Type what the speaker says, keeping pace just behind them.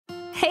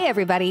Hey,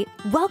 everybody.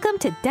 Welcome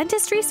to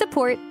Dentistry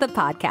Support, the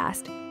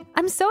podcast.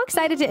 I'm so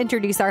excited to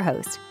introduce our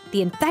host,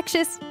 the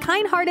infectious,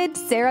 kind-hearted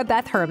Sarah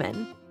Beth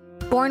Herman.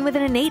 Born with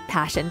an innate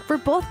passion for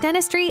both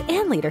dentistry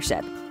and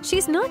leadership,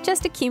 she's not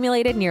just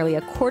accumulated nearly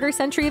a quarter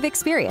century of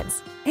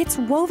experience. It's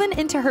woven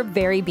into her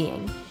very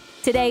being.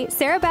 Today,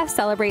 Sarah Beth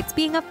celebrates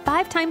being a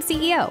 5-time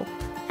CEO,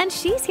 and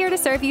she's here to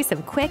serve you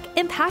some quick,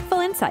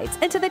 impactful insights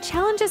into the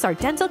challenges our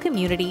dental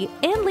community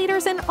and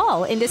leaders in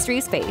all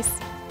industries face.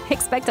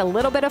 Expect a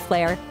little bit of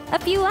flair, a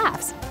few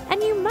laughs,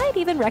 and you might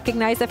even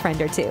recognize a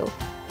friend or two.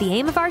 The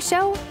aim of our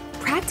show?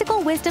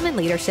 Practical wisdom and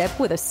leadership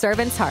with a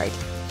servant's heart,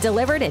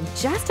 delivered in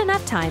just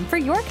enough time for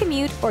your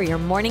commute or your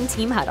morning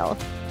team huddle.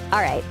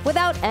 All right,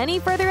 without any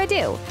further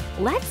ado,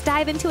 let's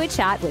dive into a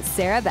chat with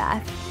Sarah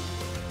Beth.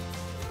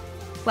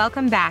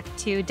 Welcome back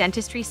to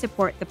Dentistry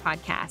Support, the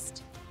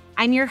podcast.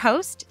 I'm your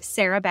host,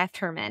 Sarah Beth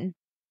Herman,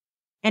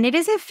 and it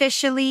is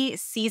officially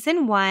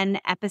Season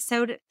 1,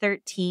 Episode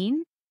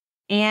 13,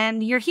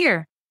 and you're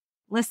here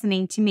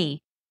listening to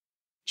me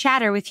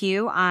chatter with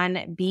you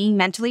on being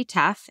mentally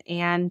tough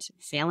and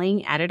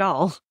failing at it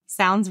all.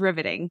 Sounds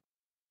riveting.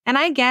 And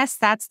I guess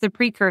that's the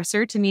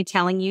precursor to me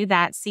telling you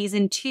that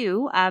Season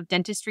 2 of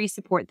Dentistry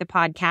Support, the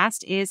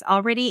podcast is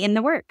already in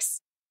the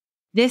works.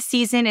 This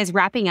season is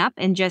wrapping up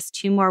in just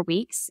 2 more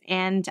weeks,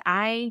 and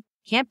I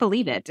can't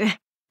believe it.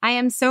 I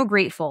am so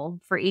grateful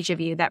for each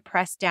of you that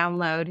press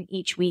download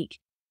each week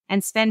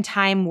and spend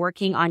time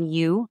working on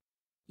you,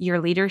 your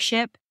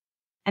leadership,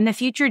 and the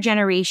future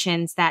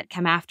generations that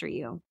come after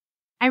you.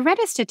 I read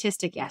a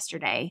statistic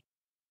yesterday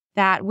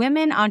that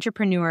women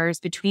entrepreneurs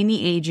between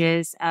the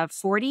ages of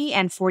 40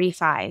 and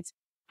 45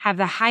 have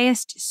the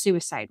highest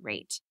suicide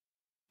rate.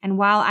 And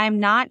while I'm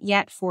not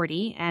yet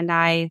 40, and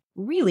I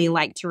really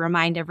like to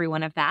remind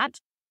everyone of that,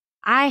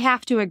 I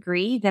have to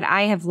agree that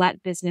I have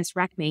let business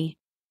wreck me.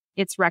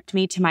 It's wrecked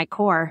me to my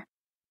core.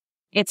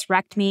 It's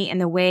wrecked me in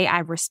the way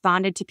I've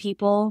responded to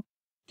people,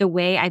 the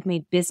way I've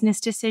made business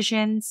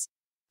decisions.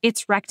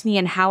 It's wrecked me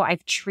in how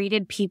I've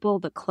treated people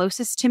the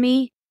closest to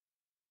me.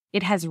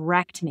 It has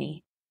wrecked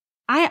me.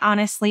 I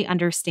honestly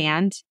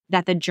understand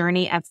that the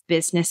journey of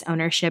business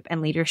ownership and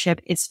leadership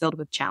is filled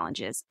with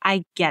challenges.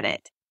 I get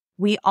it.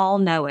 We all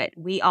know it.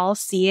 We all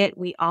see it.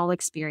 We all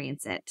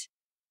experience it.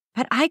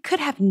 But I could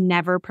have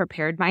never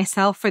prepared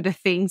myself for the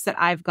things that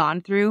I've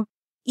gone through,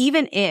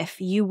 even if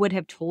you would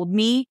have told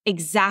me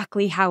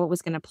exactly how it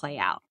was going to play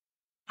out.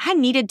 I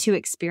needed to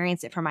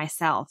experience it for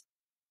myself.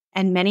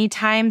 And many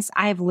times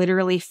I've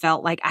literally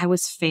felt like I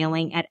was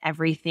failing at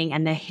everything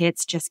and the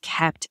hits just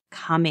kept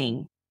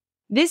coming.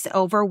 This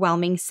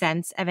overwhelming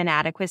sense of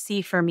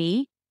inadequacy for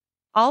me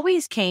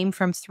always came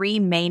from 3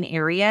 main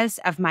areas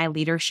of my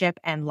leadership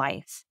and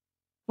life.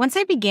 Once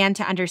I began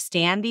to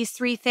understand these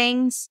 3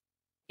 things,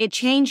 it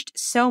changed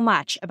so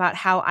much about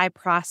how I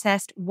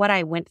processed what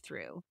I went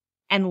through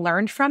and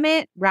learned from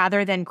it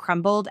rather than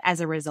crumbled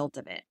as a result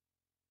of it.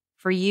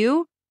 For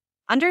you,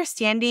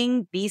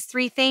 understanding these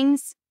 3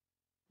 things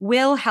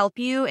will help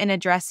you in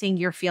addressing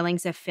your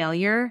feelings of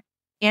failure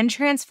and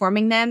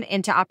transforming them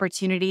into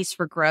opportunities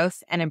for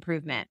growth and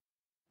improvement.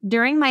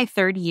 During my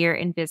 3rd year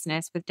in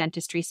business with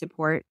Dentistry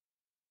Support,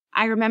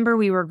 I remember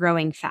we were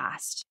growing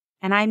fast,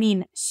 and I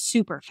mean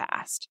super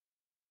fast.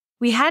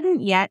 We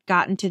hadn't yet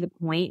gotten to the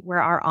point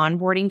where our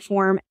onboarding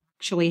form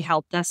actually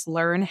helped us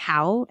learn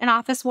how an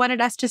office wanted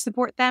us to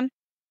support them.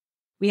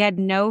 We had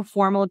no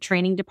formal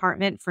training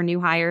department for new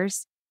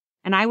hires,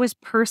 and I was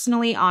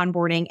personally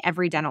onboarding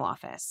every dental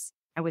office.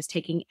 I was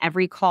taking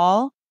every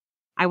call.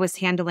 I was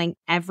handling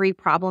every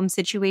problem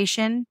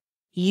situation.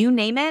 You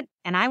name it,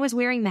 and I was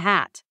wearing the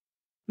hat.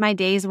 My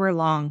days were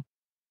long,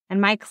 and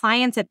my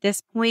clients at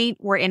this point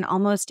were in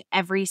almost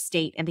every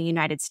state in the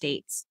United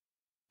States.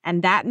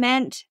 And that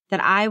meant that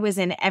I was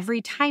in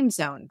every time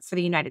zone for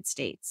the United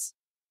States.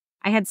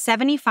 I had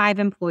 75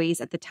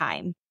 employees at the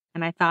time,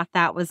 and I thought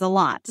that was a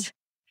lot.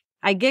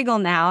 I giggle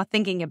now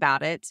thinking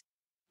about it,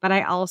 but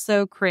I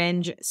also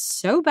cringe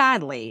so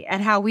badly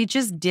at how we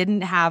just didn't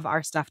have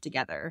our stuff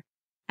together.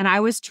 And I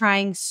was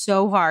trying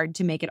so hard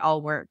to make it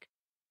all work.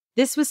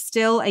 This was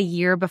still a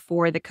year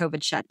before the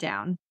COVID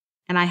shutdown,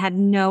 and I had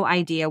no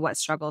idea what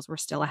struggles were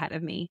still ahead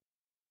of me.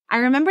 I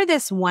remember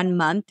this one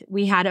month,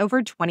 we had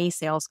over 20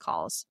 sales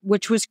calls,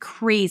 which was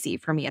crazy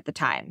for me at the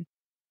time.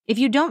 If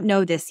you don't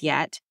know this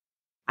yet,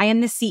 I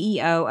am the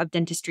CEO of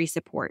Dentistry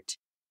Support,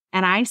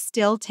 and I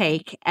still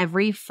take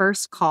every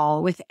first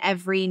call with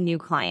every new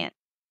client.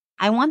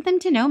 I want them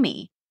to know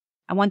me.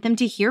 I want them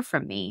to hear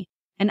from me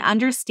and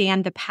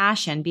understand the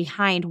passion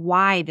behind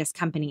why this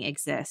company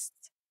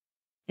exists.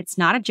 It's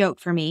not a joke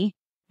for me,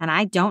 and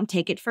I don't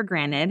take it for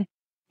granted.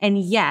 And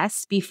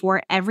yes,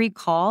 before every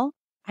call,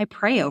 I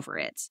pray over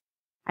it.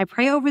 I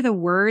pray over the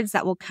words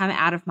that will come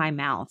out of my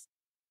mouth,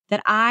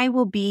 that I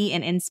will be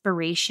an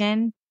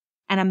inspiration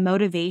and a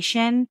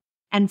motivation,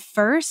 and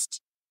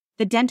first,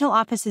 the dental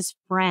office's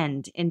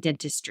friend in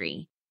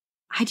dentistry.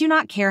 I do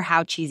not care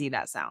how cheesy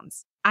that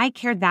sounds. I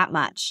care that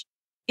much.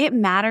 It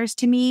matters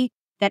to me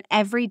that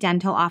every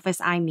dental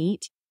office I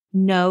meet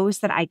knows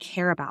that I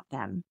care about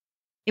them.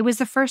 It was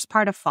the first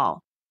part of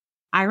fall.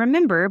 I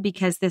remember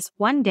because this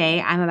one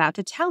day I'm about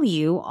to tell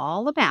you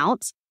all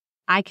about,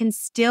 I can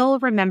still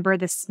remember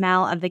the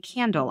smell of the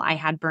candle I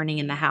had burning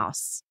in the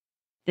house.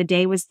 The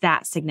day was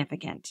that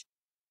significant.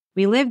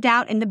 We lived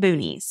out in the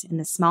boonies in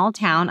the small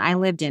town I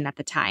lived in at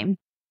the time,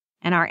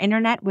 and our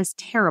internet was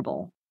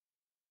terrible.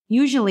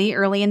 Usually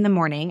early in the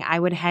morning, I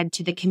would head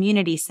to the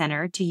community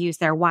center to use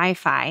their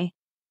Wi-Fi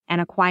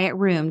and a quiet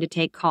room to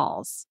take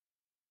calls.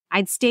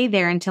 I'd stay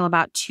there until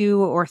about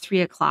 2 or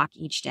 3 o'clock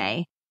each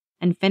day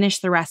and finish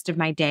the rest of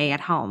my day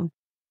at home.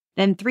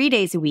 Then 3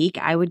 days a week,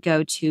 I would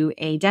go to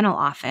a dental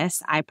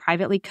office I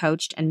privately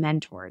coached and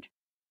mentored.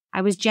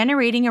 I was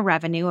generating a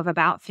revenue of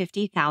about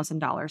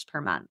 $50,000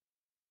 per month.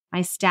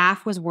 My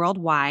staff was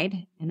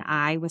worldwide, and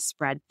I was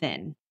spread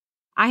thin.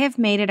 I have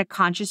made it a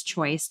conscious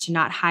choice to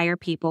not hire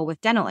people with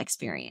dental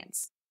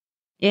experience.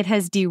 It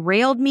has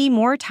derailed me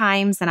more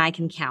times than I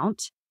can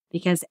count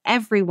because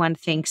everyone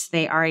thinks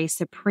they are a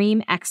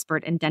supreme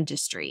expert in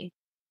dentistry.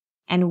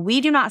 And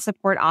we do not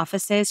support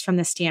offices from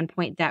the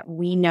standpoint that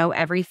we know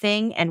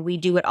everything and we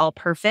do it all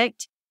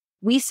perfect.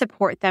 We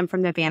support them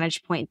from the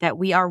vantage point that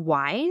we are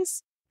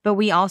wise, but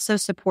we also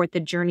support the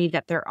journey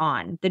that they're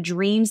on, the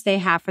dreams they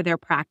have for their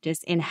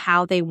practice and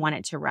how they want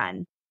it to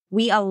run.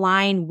 We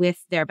align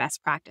with their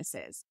best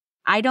practices.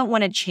 I don't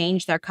want to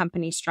change their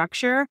company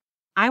structure.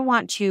 I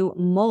want to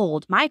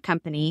mold my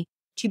company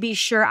to be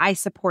sure I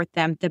support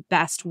them the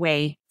best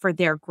way for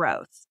their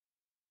growth.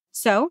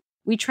 So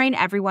we train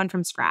everyone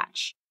from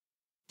scratch.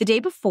 The day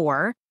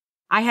before,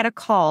 I had a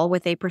call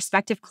with a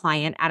prospective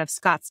client out of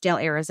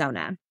Scottsdale,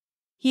 Arizona.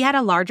 He had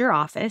a larger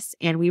office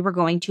and we were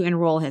going to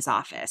enroll his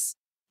office.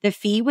 The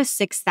fee was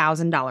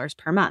 $6,000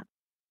 per month.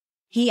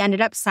 He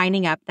ended up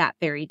signing up that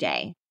very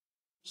day.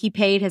 He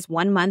paid his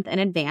 1 month in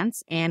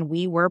advance and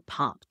we were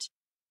pumped.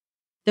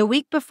 The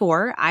week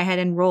before, I had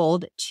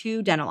enrolled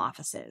 2 dental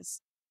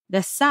offices.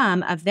 The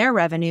sum of their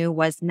revenue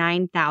was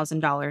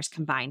 $9,000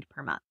 combined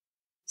per month.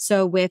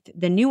 So with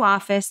the new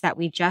office that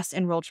we just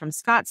enrolled from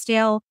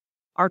Scottsdale,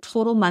 our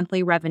total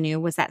monthly revenue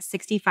was at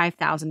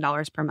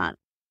 $65,000 per month.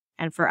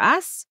 And for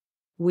us,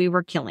 we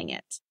were killing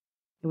it.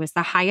 It was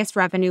the highest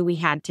revenue we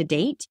had to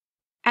date.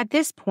 At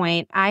this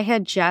point, I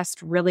had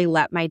just really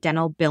let my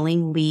dental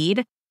billing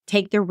lead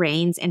take the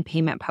reins in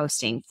payment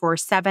posting for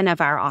 7 of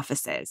our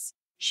offices.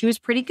 She was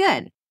pretty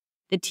good.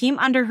 The team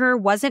under her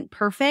wasn't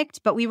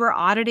perfect, but we were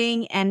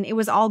auditing and it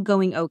was all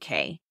going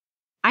okay.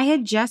 I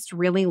had just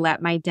really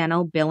let my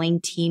dental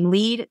billing team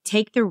lead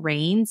take the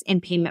reins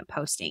in payment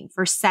posting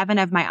for 7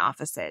 of my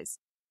offices.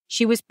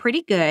 She was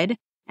pretty good,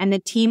 and the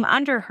team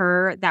under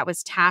her that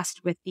was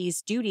tasked with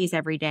these duties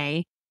every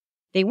day,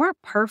 they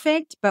weren't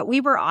perfect, but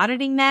we were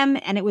auditing them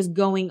and it was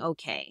going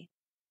okay.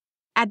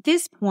 At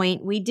this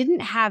point, we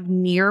didn't have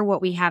near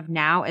what we have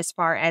now as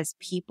far as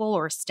people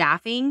or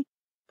staffing,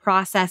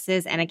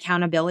 processes, and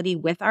accountability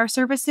with our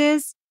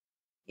services.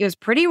 It was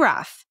pretty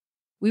rough.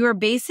 We were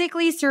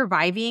basically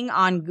surviving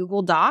on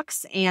Google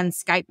Docs and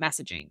Skype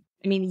messaging.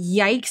 I mean,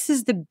 yikes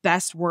is the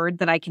best word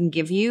that I can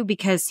give you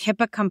because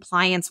HIPAA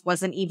compliance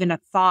wasn't even a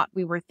thought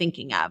we were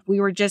thinking of. We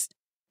were just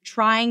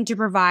trying to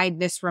provide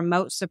this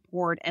remote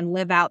support and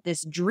live out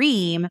this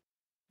dream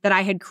that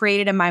I had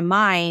created in my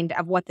mind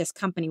of what this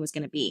company was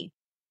going to be.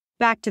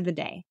 Back to the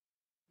day.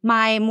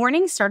 My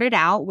morning started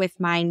out with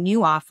my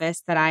new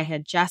office that I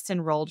had just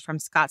enrolled from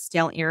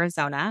Scottsdale,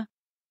 Arizona,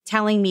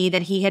 telling me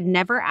that he had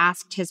never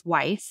asked his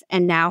wife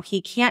and now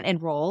he can't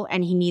enroll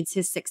and he needs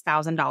his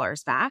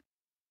 $6,000 back.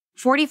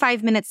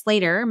 45 minutes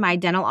later, my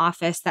dental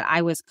office that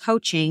I was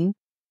coaching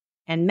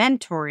and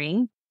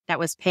mentoring that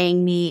was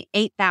paying me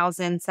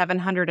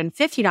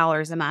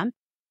 $8,750 a month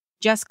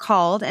just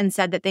called and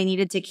said that they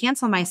needed to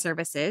cancel my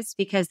services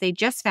because they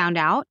just found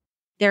out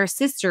their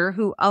sister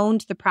who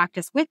owned the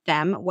practice with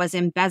them was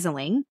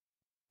embezzling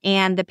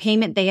and the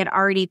payment they had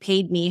already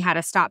paid me had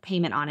a stop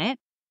payment on it.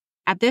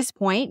 At this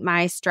point,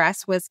 my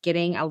stress was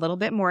getting a little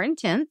bit more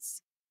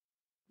intense.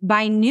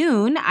 By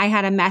noon, I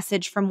had a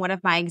message from one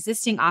of my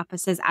existing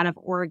offices out of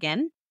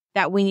Oregon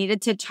that we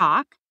needed to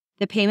talk.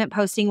 The payment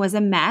posting was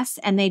a mess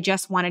and they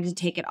just wanted to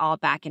take it all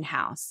back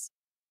in-house.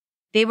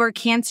 They were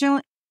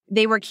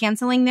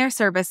canceling their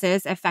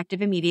services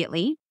effective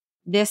immediately.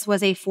 This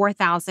was a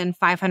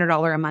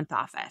 $4,500 a month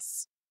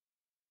office.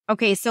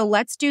 Okay, so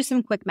let's do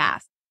some quick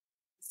math.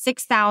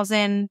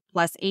 $6,000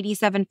 plus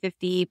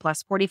 $8,750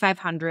 plus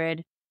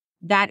 $4,500,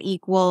 that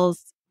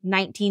equals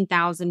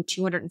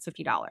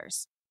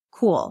 $19,250.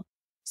 Cool.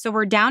 So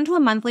we're down to a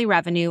monthly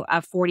revenue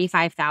of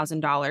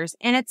 $45,000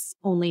 and it's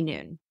only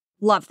noon.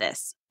 Love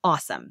this.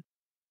 Awesome.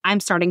 I'm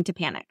starting to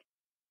panic.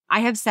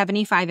 I have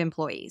 75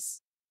 employees,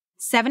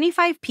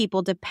 75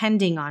 people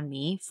depending on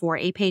me for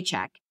a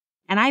paycheck.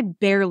 And I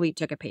barely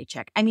took a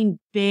paycheck. I mean,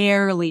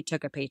 barely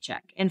took a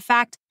paycheck. In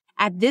fact,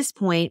 at this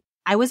point,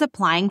 I was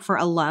applying for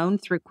a loan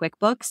through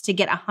QuickBooks to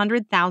get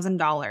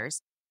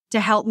 $100,000 to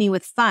help me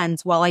with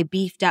funds while I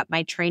beefed up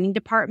my training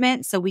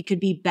department so we could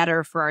be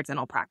better for our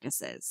dental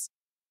practices.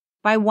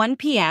 By 1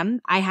 p.m.,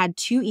 I had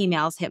 2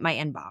 emails hit my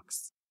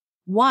inbox.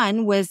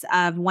 One was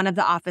of one of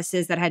the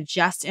offices that had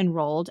just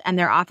enrolled and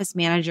their office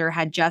manager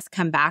had just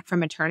come back from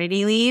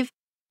maternity leave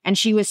And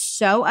she was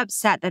so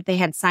upset that they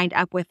had signed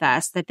up with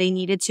us that they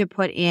needed to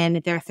put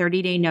in their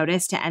 30-day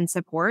notice to end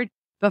support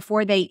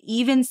before they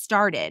even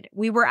started.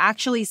 We were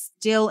actually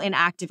still in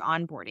active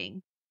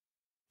onboarding.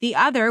 The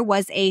other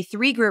was a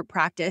 3-group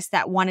practice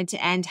that wanted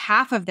to end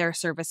half of their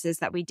services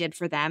that we did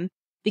for them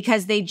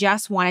because they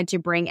just wanted to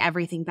bring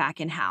everything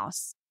back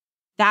in-house.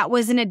 That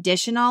was an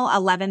additional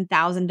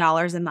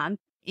 $11,000 a month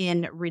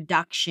in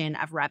reduction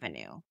of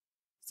revenue.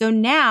 So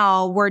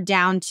now we're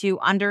down to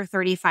under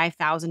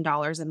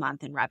 $35,000 a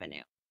month in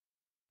revenue.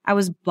 I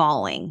was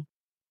bawling.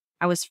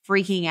 I was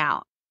freaking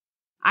out.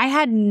 I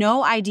had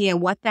no idea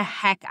what the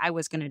heck I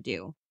was going to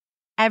do.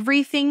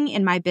 Everything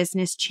in my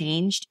business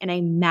changed in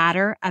a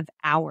matter of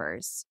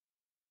hours.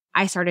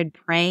 I started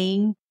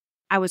praying.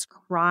 I was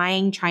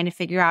crying, trying to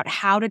figure out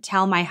how to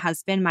tell my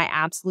husband my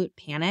absolute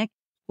panic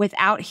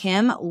without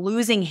him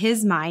losing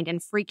his mind and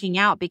freaking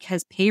out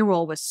because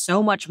payroll was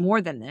so much more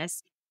than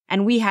this.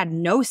 And we had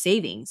no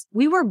savings.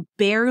 We were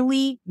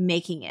barely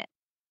making it.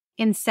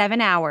 In 7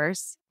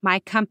 hours, my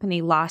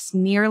company lost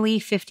nearly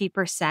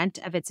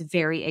 50% of its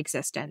very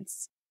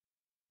existence.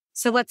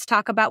 So let's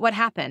talk about what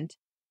happened,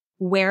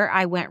 where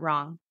I went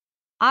wrong.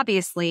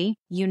 Obviously,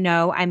 you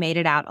know I made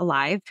it out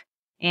alive,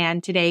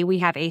 and today we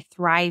have a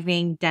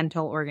thriving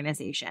dental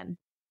organization.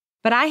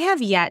 But I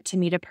have yet to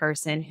meet a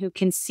person who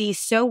can see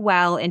so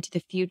well into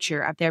the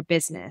future of their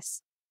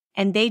business,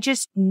 and they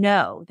just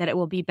know that it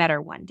will be better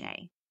one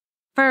day.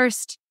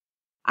 First,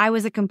 I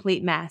was a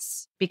complete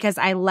mess because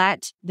I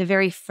let the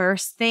very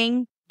first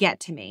thing get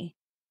to me.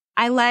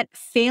 I let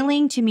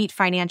failing to meet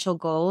financial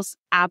goals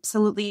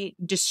absolutely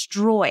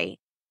destroy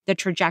the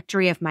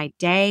trajectory of my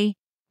day,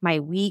 my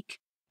week,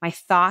 my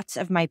thoughts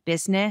of my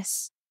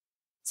business.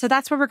 So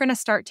that's where we're going to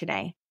start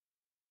today.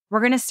 We're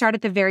going to start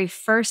at the very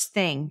first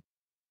thing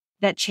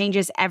that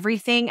changes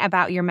everything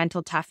about your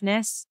mental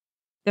toughness.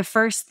 The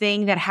first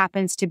thing that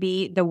happens to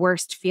be the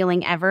worst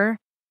feeling ever.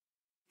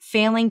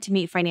 Failing to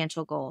meet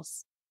financial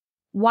goals.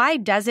 Why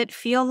does it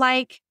feel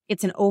like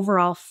it's an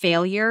overall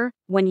failure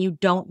when you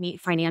don't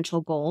meet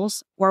financial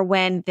goals or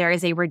when there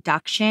is a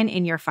reduction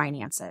in your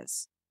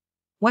finances?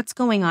 What's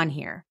going on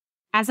here?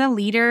 As a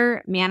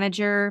leader,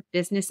 manager,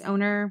 business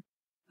owner,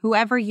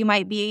 whoever you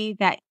might be,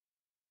 that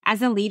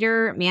as a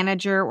leader,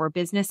 manager, or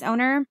business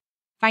owner,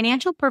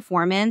 financial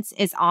performance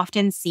is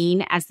often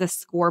seen as the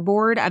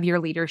scoreboard of your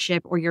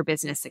leadership or your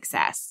business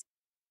success.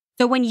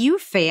 So when you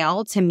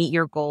fail to meet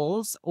your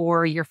goals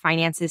or your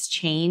finances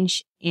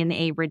change in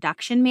a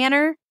reduction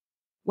manner,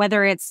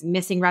 whether it's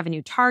missing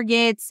revenue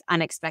targets,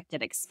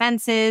 unexpected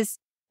expenses,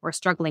 or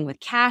struggling with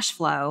cash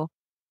flow,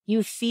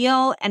 you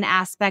feel an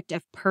aspect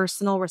of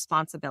personal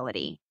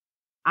responsibility.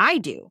 I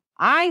do.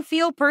 I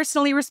feel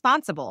personally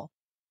responsible.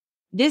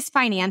 This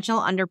financial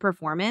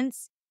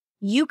underperformance,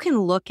 you can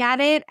look at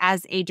it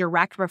as a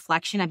direct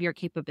reflection of your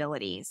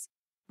capabilities,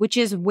 which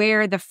is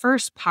where the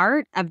first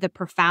part of the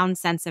profound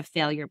sense of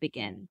failure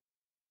begins.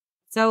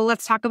 So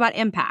let's talk about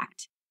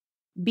impact.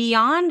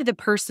 Beyond the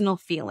personal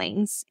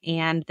feelings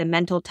and the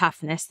mental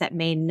toughness that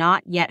may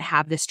not yet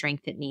have the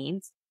strength it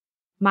needs,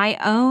 my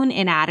own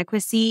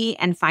inadequacy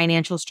and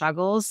financial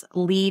struggles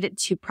lead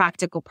to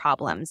practical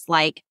problems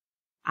like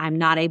I'm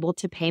not able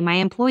to pay my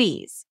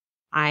employees,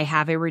 I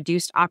have a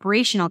reduced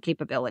operational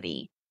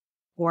capability,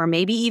 or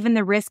maybe even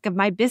the risk of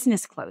my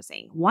business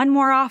closing. One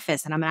more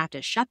office and I'm going to have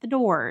to shut the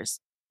doors.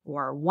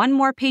 Or one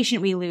more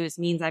patient we lose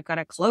means I've got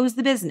to close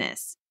the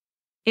business.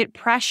 It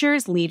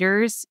pressures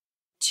leaders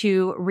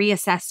to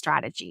reassess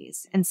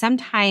strategies. And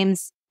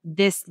sometimes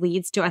this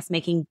leads to us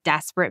making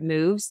desperate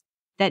moves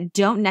that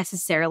don't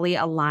necessarily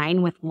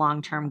align with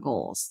long-term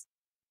goals.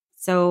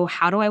 So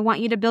how do I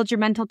want you to build your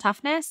mental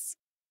toughness?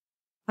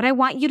 What I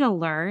want you to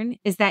learn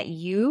is that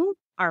you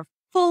are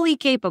fully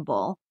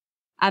capable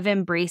of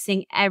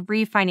embracing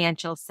every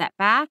financial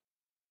setback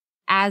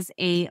as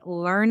a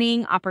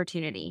learning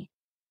opportunity.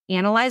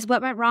 Analyze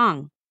what went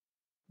wrong.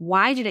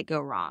 Why did it go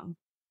wrong?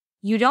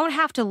 You don't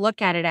have to look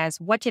at it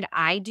as, what did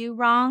I do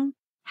wrong?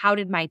 How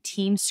did my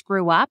team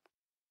screw up?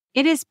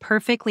 It is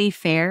perfectly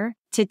fair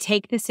to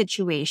take the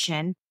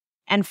situation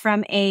and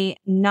from a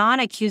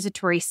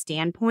non-accusatory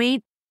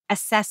standpoint,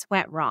 assess what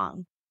went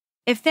wrong.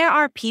 If there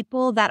are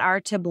people that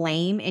are to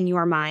blame in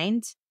your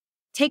mind,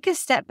 take a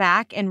step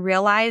back and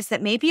realize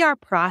that maybe our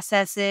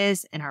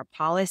processes and our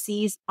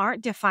policies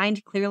aren't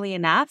defined clearly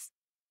enough.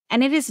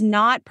 And it is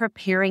not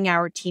preparing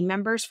our team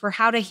members for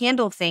how to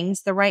handle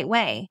things the right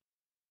way.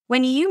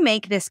 When you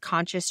make this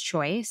conscious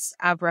choice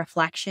of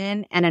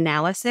reflection and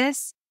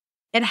analysis,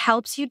 it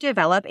helps you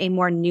develop a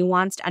more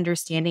nuanced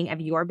understanding of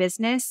your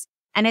business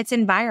and its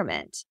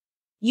environment.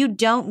 You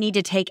don't need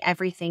to take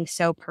everything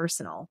so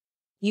personal.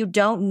 You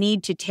don't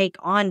need to take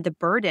on the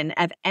burden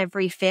of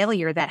every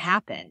failure that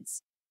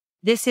happens.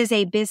 This is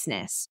a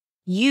business.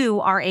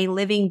 You are a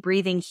living,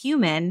 breathing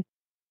human,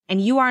 and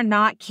you are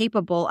not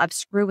capable of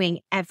screwing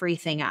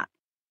everything up.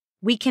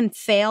 We can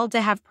fail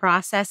to have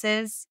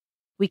processes.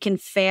 We can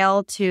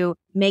fail to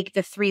make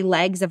the 3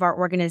 legs of our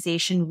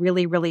organization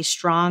really, really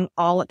strong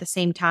all at the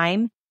same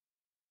time.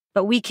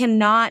 But we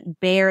cannot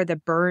bear the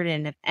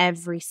burden of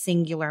every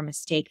singular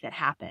mistake that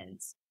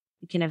happens.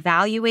 We can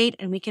evaluate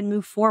and we can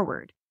move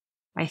forward.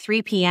 By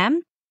 3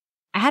 p.m.,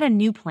 I had a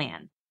new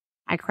plan.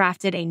 I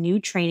crafted a new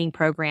training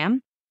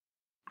program.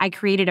 I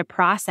created a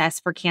process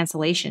for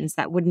cancellations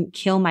that wouldn't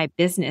kill my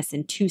business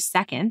in 2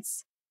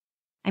 seconds.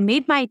 I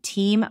made my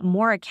team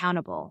more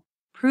accountable,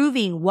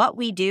 proving what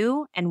we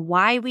do and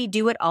why we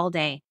do it all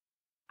day.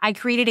 I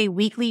created a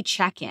weekly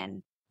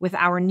check-in with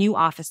our new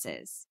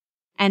offices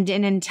and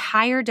an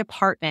entire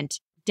department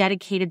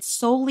dedicated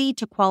solely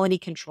to quality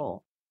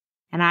control.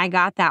 And I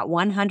got that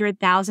 $100,000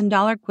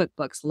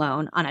 QuickBooks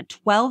loan on a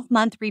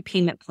 12-month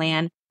repayment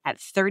plan at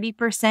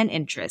 30%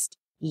 interest.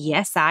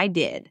 Yes, I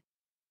did.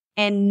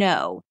 And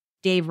no,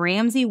 Dave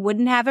Ramsey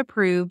wouldn't have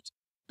approved,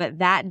 but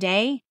that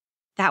day,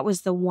 that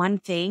was the one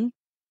thing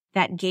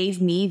that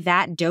gave me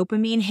that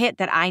dopamine hit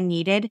that I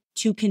needed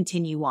to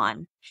continue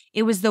on.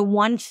 It was the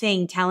one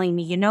thing telling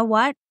me, you know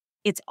what?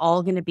 It's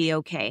all going to be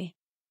okay.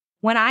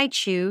 When I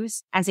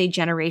choose as a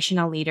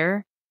generational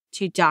leader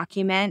to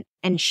document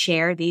and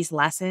share these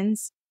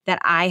lessons that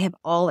I have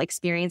all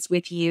experienced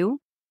with you,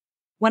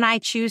 when I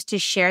choose to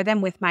share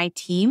them with my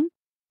team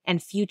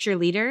and future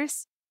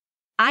leaders,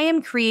 I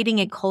am creating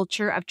a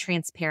culture of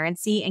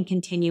transparency and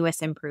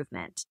continuous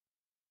improvement.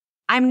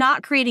 I'm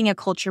not creating a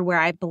culture where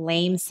I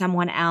blame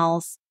someone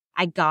else,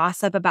 I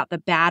gossip about the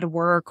bad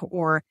work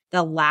or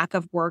the lack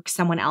of work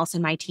someone else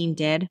in my team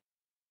did.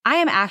 I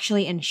am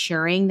actually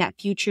ensuring that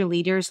future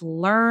leaders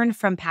learn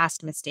from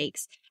past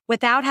mistakes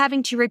without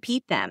having to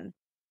repeat them.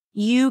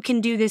 You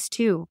can do this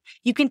too.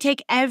 You can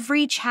take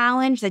every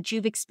challenge that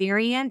you've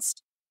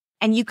experienced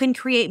and you can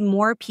create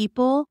more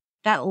people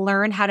that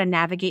learn how to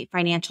navigate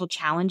financial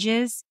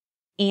challenges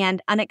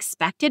and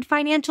unexpected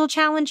financial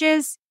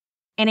challenges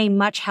in a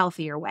much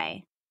healthier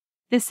way.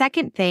 The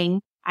second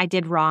thing I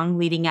did wrong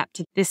leading up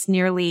to this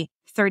nearly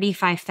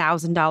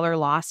 $35,000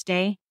 loss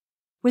day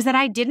was that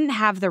I didn't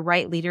have the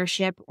right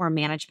leadership or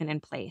management in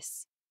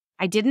place.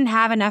 I didn't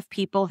have enough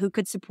people who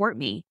could support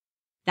me.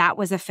 That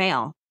was a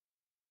fail.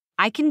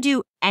 I can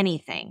do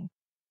anything,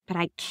 but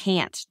I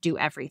can't do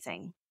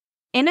everything.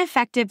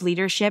 Ineffective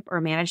leadership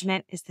or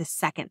management is the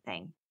second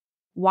thing.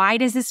 Why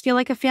does this feel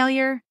like a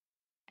failure?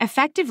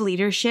 Effective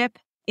leadership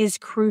is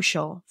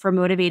crucial for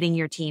motivating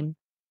your team,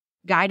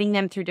 guiding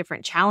them through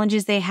different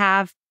challenges they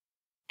have,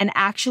 and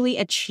actually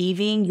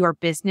achieving your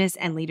business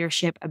and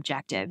leadership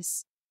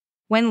objectives.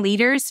 When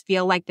leaders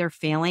feel like they're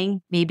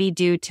failing, maybe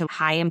due to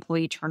high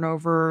employee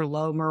turnover,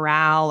 low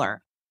morale,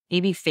 or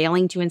maybe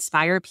failing to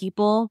inspire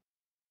people,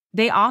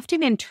 they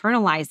often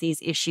internalize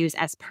these issues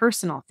as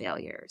personal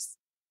failures.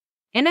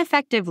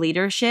 Ineffective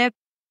leadership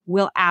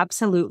will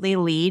absolutely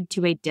lead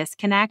to a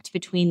disconnect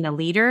between the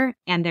leader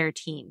and their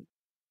team,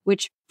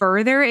 which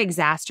further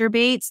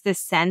exacerbates the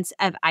sense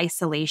of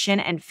isolation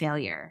and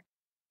failure.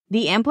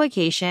 The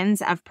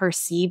implications of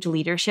perceived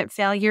leadership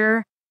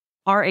failure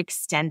are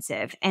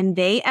extensive, and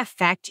they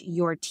affect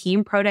your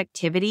team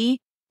productivity,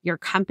 your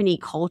company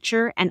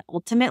culture, and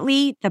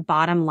ultimately the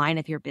bottom line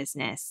of your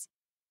business.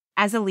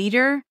 As a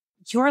leader,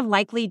 you're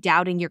likely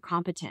doubting your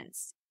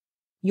competence.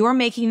 You're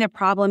making the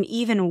problem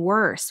even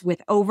worse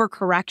with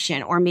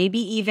overcorrection or maybe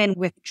even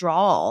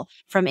withdrawal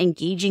from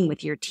engaging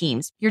with your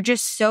teams. You're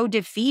just so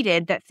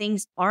defeated that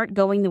things aren't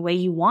going the way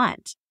you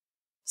want.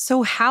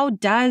 So how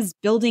does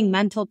building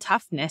mental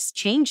toughness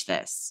change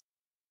this?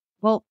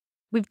 Well,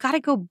 we've got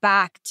to go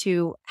back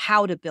to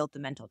how to build the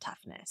mental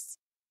toughness.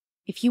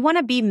 If you want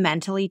to be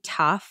mentally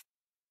tough,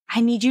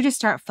 I need you to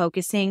start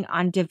focusing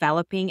on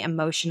developing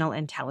emotional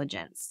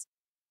intelligence,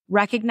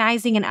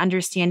 recognizing and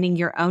understanding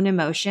your own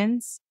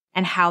emotions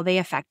and how they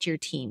affect your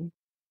team.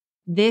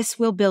 This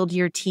will build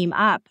your team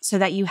up so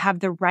that you have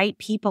the right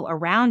people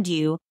around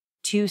you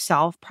to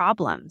solve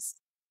problems.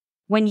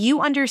 When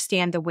you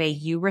understand the way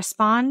you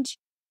respond,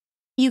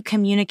 you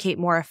communicate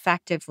more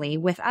effectively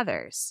with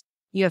others.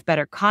 You have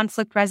better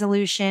conflict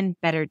resolution,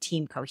 better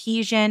team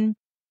cohesion.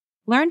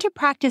 Learn to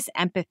practice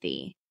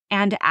empathy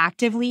and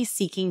actively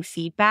seeking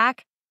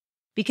feedback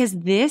because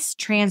this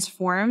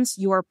transforms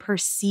your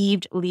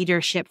perceived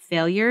leadership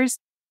failures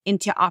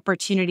into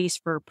opportunities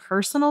for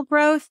personal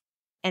growth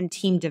and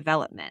team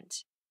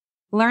development.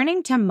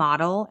 Learning to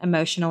model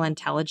emotional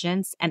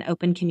intelligence and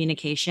open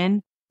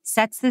communication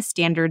sets the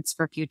standards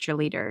for future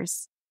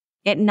leaders.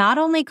 It not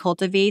only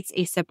cultivates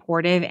a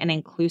supportive and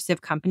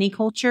inclusive company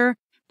culture,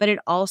 but it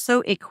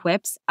also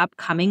equips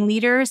upcoming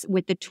leaders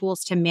with the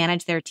tools to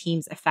manage their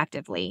teams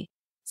effectively.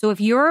 So if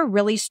you're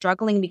really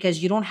struggling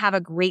because you don't have a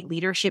great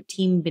leadership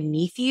team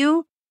beneath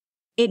you,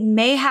 it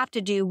may have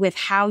to do with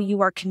how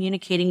you are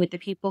communicating with the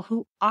people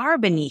who are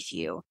beneath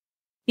you.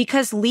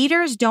 Because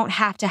leaders don't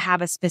have to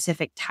have a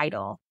specific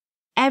title.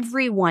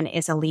 Everyone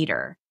is a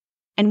leader.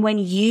 And when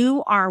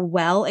you are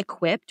well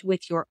equipped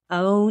with your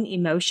own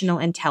emotional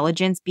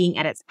intelligence being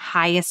at its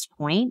highest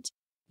point,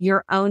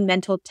 your own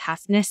mental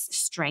toughness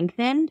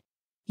strengthened,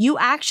 you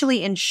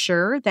actually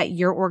ensure that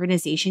your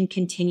organization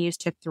continues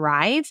to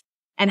thrive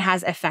and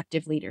has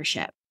effective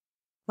leadership.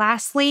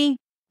 Lastly,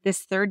 this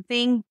third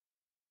thing,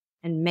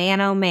 and man,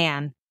 oh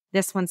man,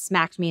 this one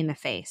smacked me in the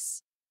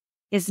face,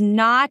 is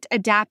not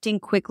adapting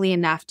quickly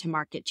enough to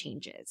market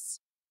changes.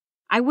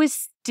 I was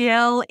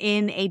still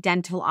in a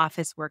dental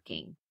office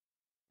working.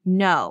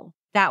 No,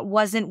 that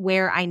wasn't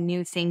where I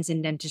knew things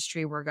in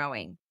dentistry were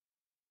going.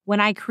 When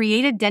I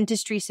created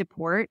dentistry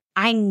support,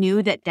 I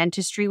knew that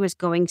dentistry was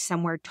going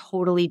somewhere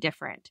totally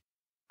different.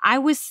 I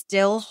was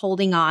still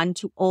holding on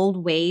to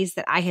old ways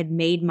that I had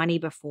made money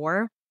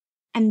before,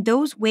 and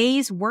those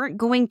ways weren't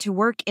going to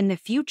work in the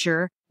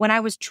future when I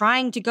was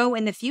trying to go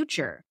in the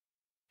future.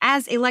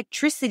 As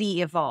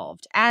electricity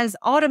evolved, as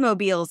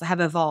automobiles have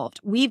evolved,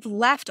 we've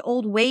left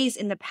old ways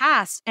in the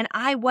past, and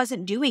I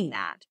wasn't doing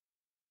that.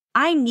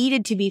 I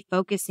needed to be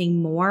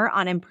focusing more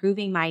on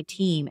improving my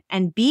team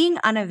and being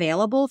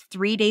unavailable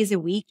 3 days a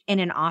week in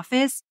an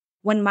office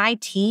when my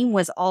team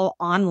was all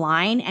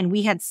online and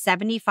we had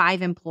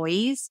 75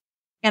 employees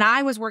and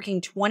I was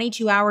working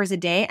 22 hours a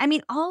day. I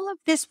mean, all of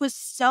this was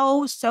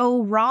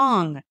so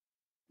wrong.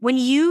 When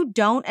you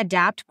don't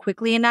adapt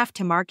quickly enough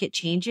to market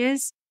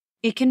changes,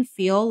 it can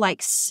feel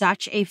like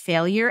such a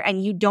failure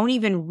and you don't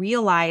even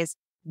realize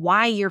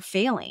why you're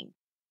failing.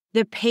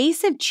 The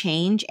pace of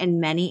change in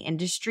many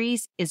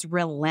industries is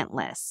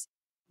relentless.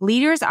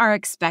 Leaders are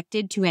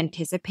expected to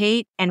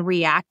anticipate and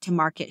react to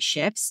market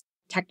shifts,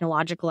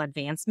 technological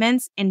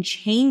advancements, and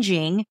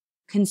changing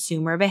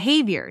consumer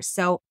behaviors.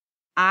 So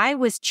I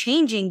was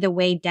changing the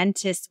way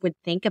dentists would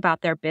think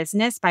about their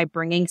business by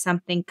bringing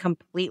something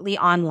completely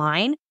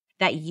online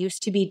that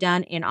used to be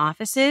done in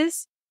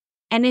offices.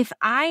 And if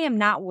I am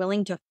not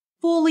willing to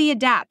fully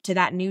adapt to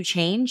that new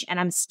change and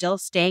I'm still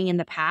staying in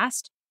the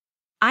past,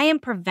 I am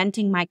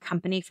preventing my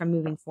company from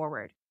moving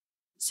forward.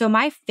 So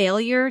my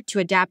failure to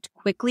adapt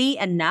quickly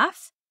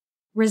enough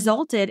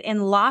resulted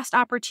in lost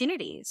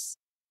opportunities,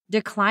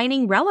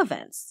 declining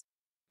relevance,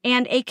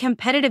 and a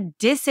competitive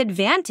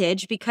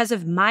disadvantage because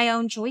of my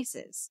own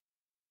choices.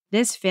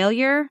 This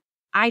failure,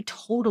 I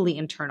totally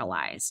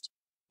internalized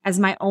as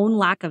my own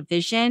lack of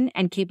vision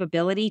and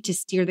capability to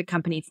steer the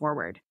company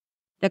forward.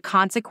 The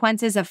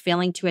consequences of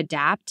failing to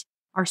adapt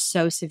are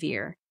so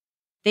severe.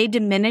 They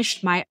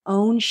diminished my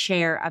own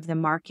share of the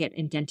market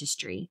in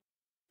dentistry.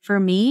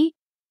 For me,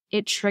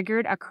 it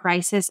triggered a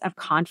crisis of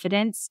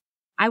confidence.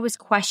 I was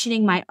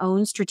questioning my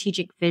own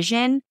strategic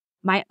vision,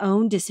 my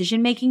own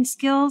decision-making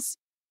skills.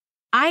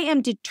 I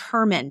am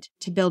determined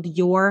to build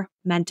your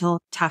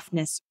mental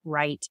toughness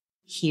right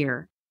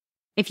here.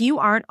 If you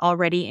aren't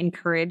already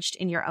encouraged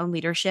in your own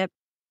leadership,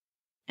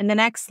 in the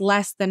next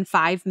less than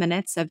 5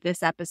 minutes of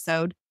this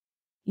episode,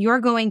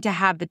 you're going to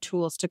have the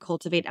tools to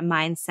cultivate a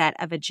mindset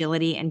of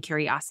agility and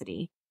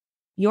curiosity.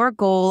 Your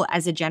goal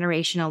as a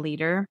generational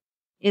leader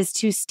is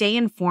to stay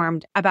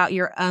informed about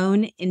your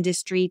own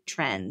industry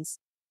trends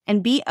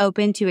and be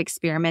open to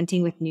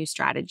experimenting with new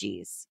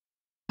strategies.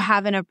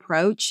 Have an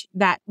approach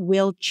that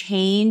will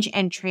change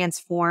and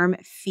transform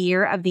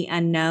fear of the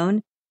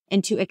unknown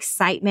into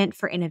excitement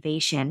for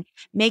innovation,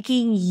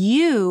 making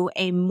you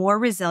a more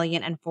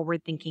resilient and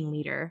forward-thinking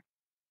leader.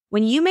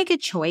 When you make a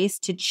choice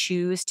to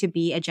choose to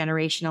be a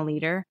generational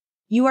leader,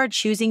 you are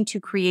choosing to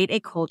create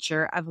a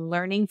culture of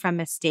learning from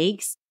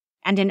mistakes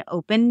and an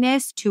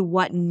openness to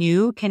what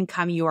new can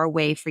come your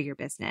way for your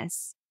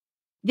business.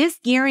 This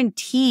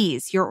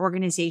guarantees your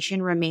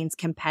organization remains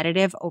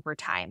competitive over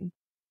time.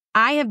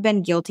 I have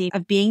been guilty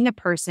of being the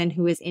person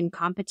who is in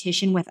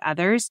competition with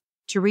others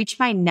to reach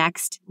my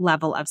next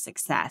level of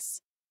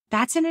success.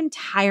 That's an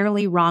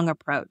entirely wrong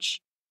approach.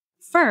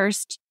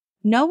 First,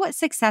 know what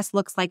success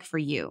looks like for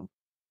you,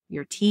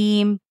 your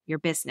team, your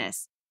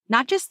business,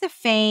 not just the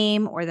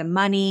fame or the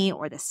money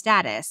or the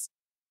status,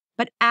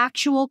 but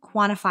actual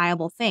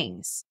quantifiable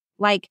things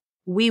like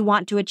we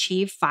want to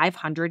achieve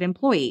 500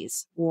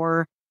 employees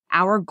or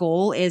our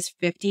goal is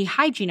 50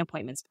 hygiene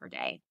appointments per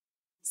day.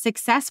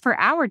 Success for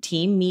our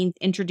team means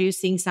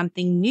introducing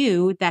something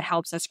new that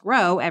helps us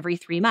grow every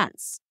 3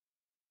 months.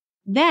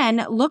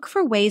 Then look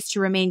for ways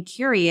to remain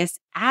curious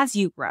as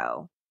you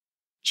grow.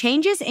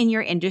 Changes in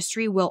your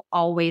industry will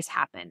always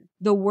happen.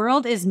 The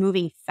world is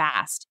moving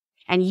fast,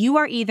 and you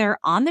are either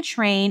on the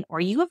train or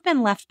you have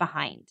been left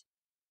behind.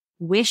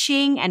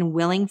 Wishing and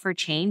willing for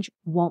change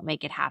won't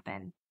make it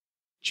happen.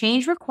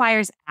 Change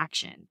requires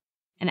action.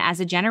 And as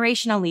a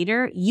generational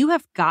leader, you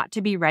have got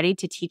to be ready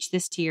to teach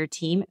this to your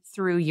team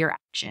through your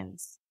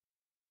actions.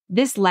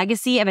 This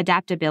legacy of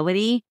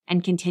adaptability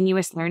and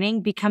continuous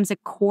learning becomes a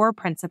core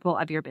principle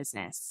of your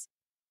business.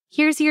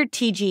 Here's your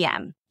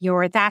TGM,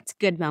 your That's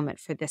Good moment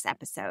for this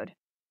episode.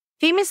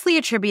 Famously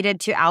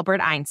attributed to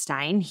Albert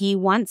Einstein, he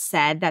once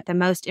said that the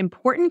most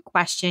important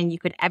question you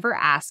could ever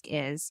ask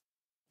is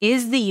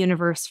the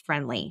universe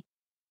friendly?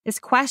 This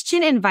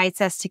question invites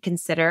us to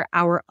consider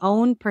our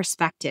own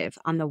perspective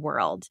on the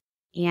world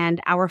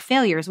and our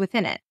failures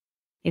within it.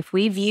 If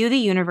we view the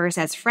universe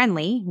as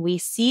friendly, we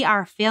see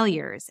our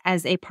failures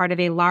as a part of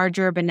a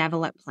larger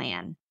benevolent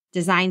plan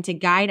designed to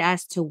guide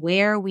us to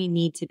where we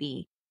need to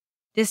be.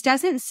 This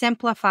doesn't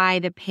simplify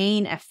the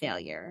pain of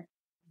failure,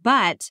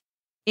 but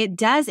it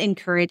does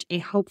encourage a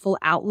hopeful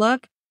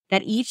outlook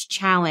that each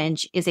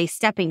challenge is a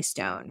stepping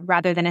stone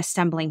rather than a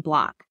stumbling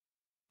block.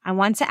 I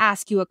want to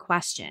ask you a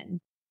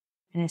question,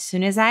 and as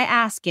soon as I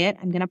ask it,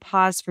 I'm going to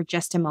pause for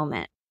just a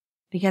moment.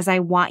 because I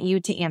want you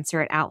to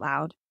answer it out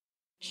loud.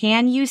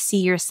 Can you see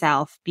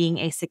yourself being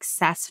a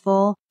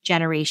successful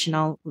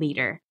generational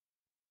leader?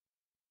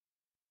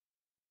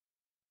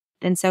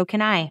 Then so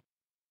can I.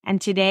 And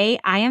today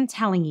I am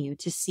telling you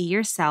to see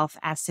yourself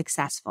as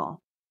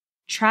successful.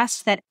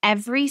 Trust that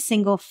every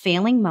single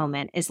failing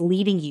moment is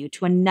leading you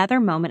to another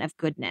moment of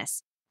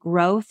goodness,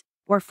 growth,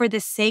 or for the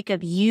sake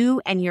of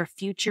you and your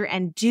future,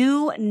 and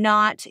do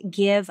not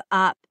give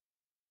up.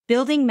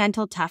 Building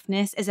mental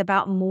toughness is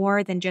about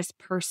more than just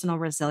personal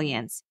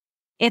resilience.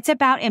 It's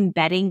about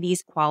embedding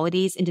these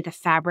qualities into the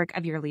fabric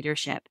of your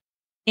leadership.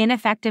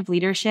 Ineffective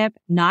leadership,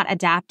 not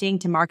adapting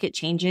to market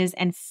changes,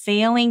 and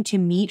failing to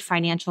meet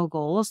financial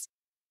goals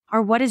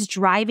are what is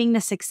driving the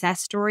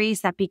success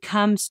stories that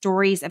become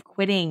stories of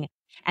quitting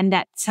and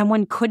that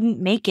someone couldn't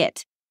make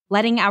it,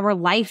 letting our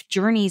life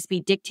journeys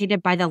be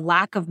dictated by the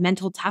lack of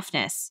mental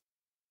toughness.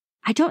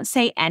 I don't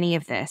say any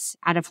of this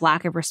out of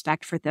lack of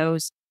respect for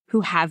those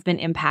who have been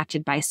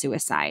impacted by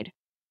suicide.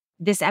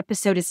 This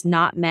episode is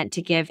not meant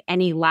to give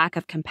any lack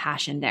of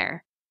compassion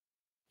there.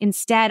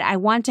 Instead, I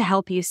want to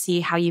help you see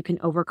how you can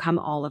overcome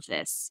all of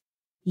this.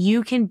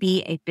 You can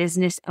be a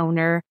business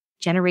owner,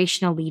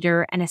 generational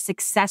leader, and a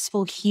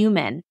successful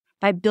human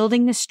by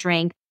building the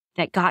strength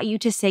that got you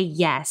to say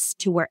yes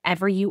to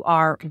wherever you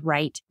are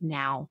right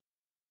now.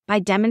 By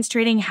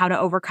demonstrating how to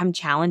overcome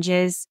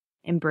challenges,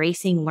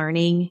 embracing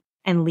learning,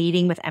 and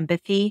leading with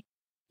empathy,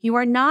 you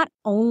are not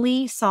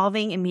only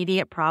solving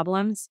immediate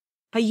problems,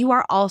 but you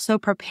are also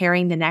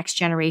preparing the next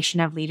generation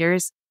of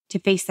leaders to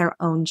face their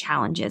own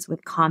challenges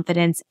with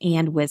confidence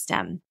and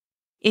wisdom.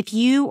 If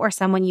you or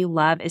someone you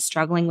love is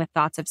struggling with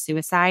thoughts of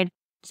suicide,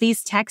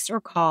 please text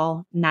or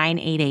call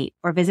 988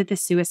 or visit the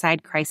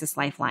Suicide Crisis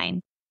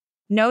Lifeline.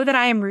 Know that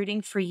I am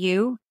rooting for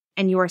you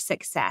and your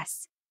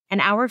success,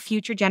 and our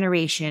future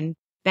generation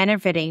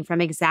benefiting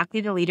from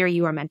exactly the leader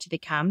you are meant to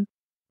become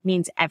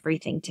means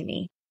everything to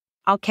me.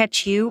 I'll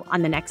catch you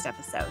on the next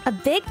episode. A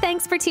big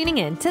thanks for tuning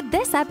in to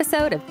this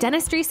episode of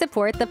Dentistry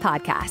Support, the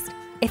podcast.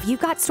 If you've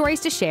got stories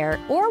to share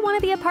or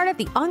want to be a part of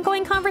the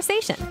ongoing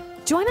conversation,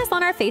 join us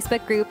on our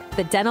Facebook group,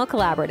 The Dental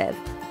Collaborative.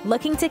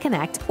 Looking to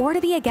connect or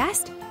to be a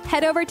guest?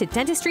 Head over to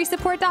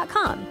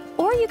dentistrysupport.com,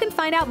 or you can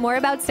find out more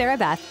about Sarah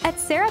Beth at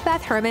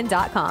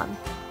sarahbethherman.com.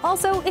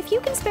 Also, if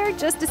you can spare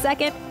just a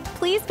second,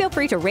 please feel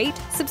free to rate,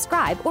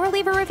 subscribe, or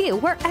leave a review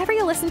wherever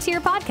you listen to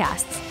your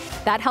podcasts.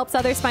 That helps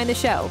others find the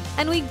show,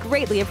 and we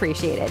greatly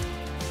appreciate it.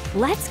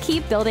 Let's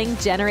keep building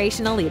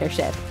generational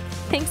leadership.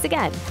 Thanks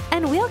again,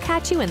 and we'll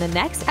catch you in the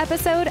next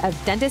episode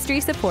of Dentistry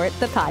Support,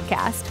 the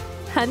podcast.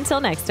 Until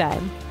next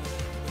time.